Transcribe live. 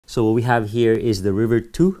So what we have here is the River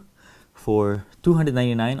 2 for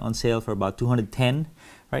 $299, on sale for about $210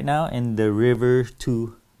 right now, and the River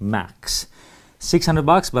 2 Max, $600,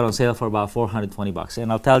 but on sale for about $420.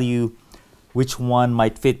 And I'll tell you which one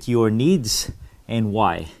might fit your needs and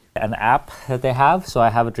why. An app that they have, so I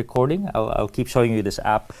have it recording. I'll keep showing you this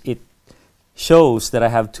app. It shows that I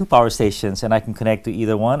have 2 power stations and I can connect to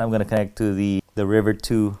either one. I'm going to connect to the River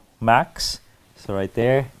 2 Max. So right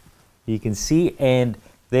there, you can see, and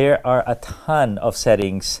there are a ton of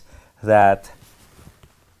settings that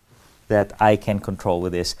I can control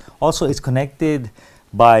with this. Also, it's connected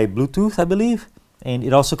by Bluetooth, I believe, and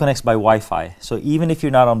it also connects by Wi-Fi. So even if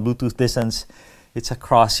you're not on Bluetooth distance, it's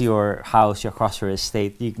across your house, across your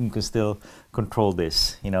estate, you can still control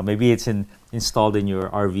this. You know, maybe it's installed in your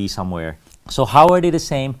RV somewhere. So how are they the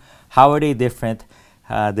same? How are they different?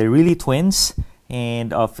 They're really twins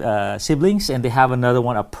and of siblings, and they have another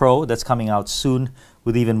one, a Pro, that's coming out soon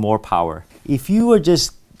with even more power. If you are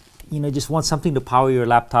just want something to power your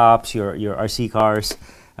laptops, your RC cars,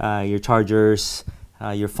 your chargers,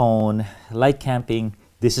 your phone, light camping,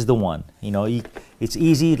 this is the one. You know, it's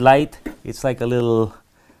easy, light. It's like a little,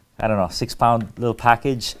 I don't know, 6-pound little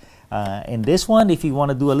package. And this one, if you want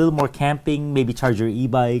to do a little more camping, maybe charge your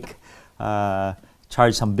e-bike,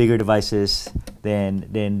 charge some bigger devices, then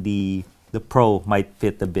the Pro might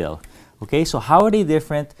fit the bill. Okay, so how are they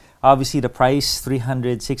different? Obviously, the price,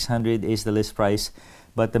 $300, $600 is the list price.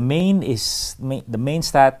 But the main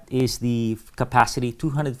stat is the capacity,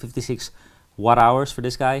 256 watt hours for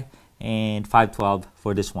this guy and 512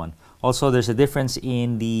 for this one. Also, there's a difference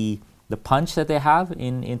in the punch that they have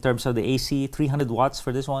in terms of the AC, 300 watts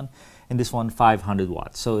for this one, and this one 500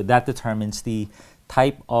 watts. So that determines the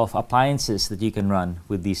type of appliances that you can run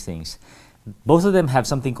with these things. Both of them have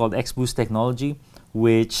something called X-Boost technology,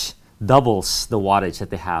 which doubles the wattage that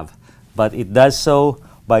they have, but it does so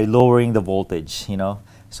by lowering the voltage, you know.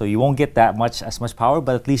 So you won't get as much power,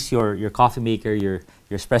 but at least your coffee maker, your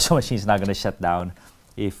espresso machine is not going to shut down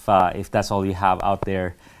if that's all you have out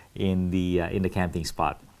there in the camping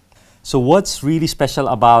spot. So what's really special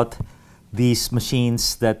about these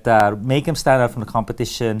machines that make them stand out from the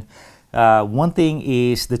competition? One thing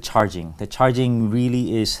is the charging. The charging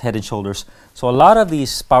really is head and shoulders. So a lot of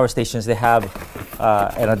these power stations, they have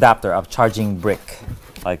an adapter, a charging brick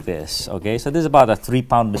like this. Okay, so this is about a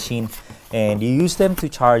 3-pound machine, and you use them to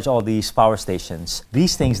charge all these power stations.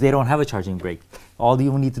 These things, they don't have a charging brick. All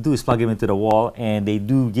you need to do is plug them into the wall, and they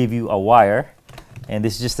do give you a wire, and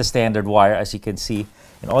this is just a standard wire, as you can see.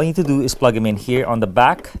 And all you need to do is plug them in here on the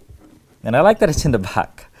back, and I like that it's in the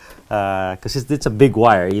back because it's a big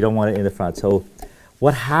wire. You don't want it in the front. So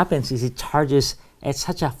what happens is it charges at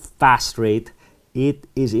such a fast rate. It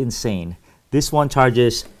is insane. This one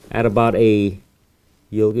charges at about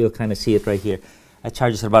you'll kind of see it right here. It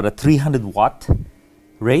charges at about a 300 watt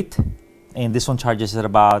rate, and this one charges at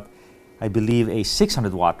about, I believe, a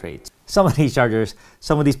 600 watt rate. Some of these chargers,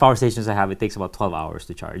 some of these power stations I have, it takes about 12 hours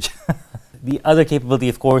to charge. The other capability,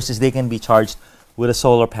 of course, is they can be charged with a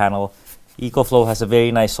solar panel. Ecoflow has a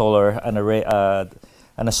very nice solar,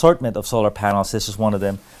 an assortment of solar panels. This is one of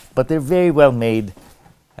them, but they're very well made.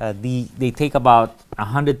 They take about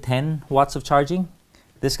 110 watts of charging.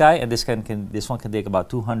 This guy, and this one can take about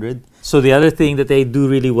 200. So the other thing that they do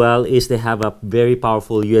really well is they have a very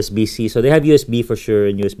powerful USB-C. So they have USB for sure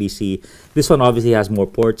and USB-C. This one obviously has more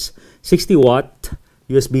ports. 60 watt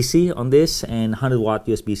USB-C on this and 100 watt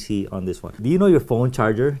USB-C on this one. Do you know your phone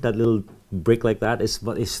charger, that little brick like that, is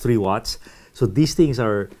 3 watts? So these things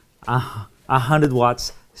are 100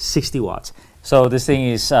 watts, 60 watts. So this thing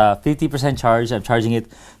is 50% charged. I'm charging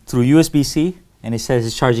it through USB-C. And it says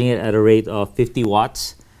it's charging it at a rate of 50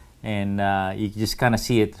 watts. And you can just kind of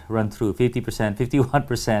see it run through 50%,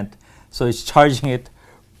 51%. So it's charging it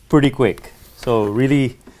pretty quick. So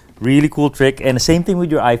really, really cool trick. And the same thing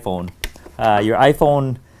with your iPhone. Your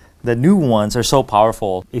iPhone, the new ones are so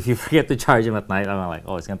powerful. If you forget to charge them at night, I'm like,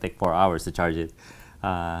 oh, it's going to take 4 hours to charge it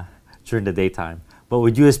during the daytime. But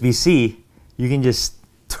with USB-C, you can just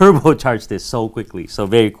turbocharge this so quickly. So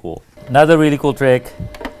very cool. Another really cool trick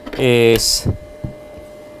is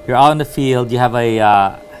you're out in the field, you have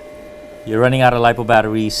you're running out of LiPo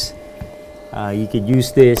batteries. You could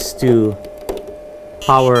use this to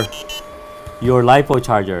power your LiPo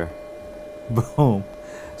charger. Boom.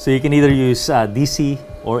 So you can either use DC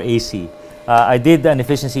or AC. I did an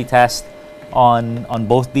efficiency test on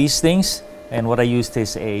both these things, and what I used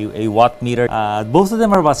is a watt meter. Both of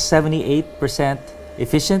them are about 78%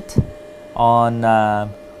 efficient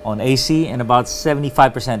on AC and about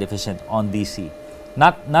 75% efficient on DC.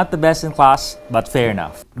 Not the best in class, but fair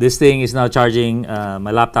enough. This thing is now charging,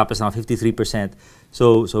 my laptop is now 53%,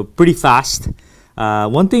 So pretty fast.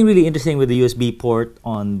 One thing really interesting with the USB port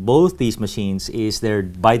on both these machines is they're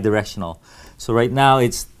bidirectional. So right now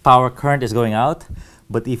it's power current is going out,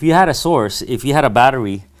 but if you had a source, if you had a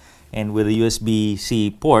battery, and with a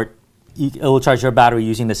USB-C port, it will charge your battery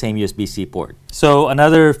using the same USB-C port. So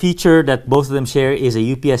another feature that both of them share is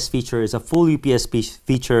a UPS feature. It's a full UPS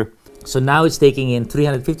feature. So now it's taking in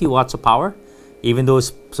 350 watts of power, even though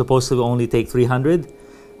it's supposed to only take 300,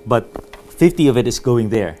 but 50 of it is going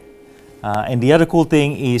there. And the other cool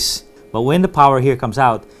thing is, but when the power here comes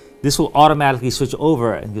out, this will automatically switch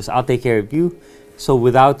over and just I'll take care of you. So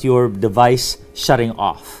without your device shutting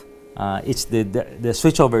off, it's the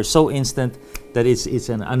switchover is so instant that it's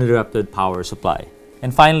an uninterrupted power supply.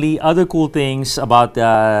 And finally, other cool things about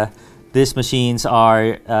these machines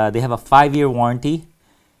are they have a 5-year warranty,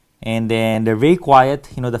 and then they're very quiet.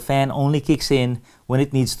 You know, the fan only kicks in when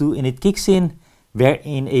it needs to, and it kicks in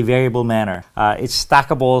a variable manner. It's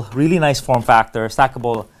stackable, really nice form factor,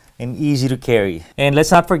 stackable and easy to carry. And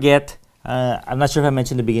let's not forget, I'm not sure if I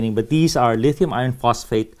mentioned in the beginning, but these are lithium iron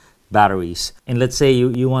phosphate batteries. And let's say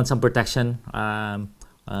you want some protection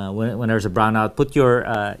when there's a brownout, put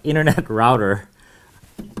your internet router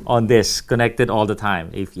on this connected all the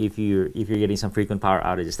time. If you're getting some frequent power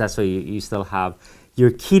outages, that's why you still have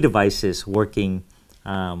your key devices working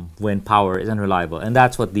when power is unreliable. And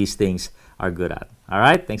that's what these things are good at. All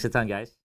right, thanks a ton, guys.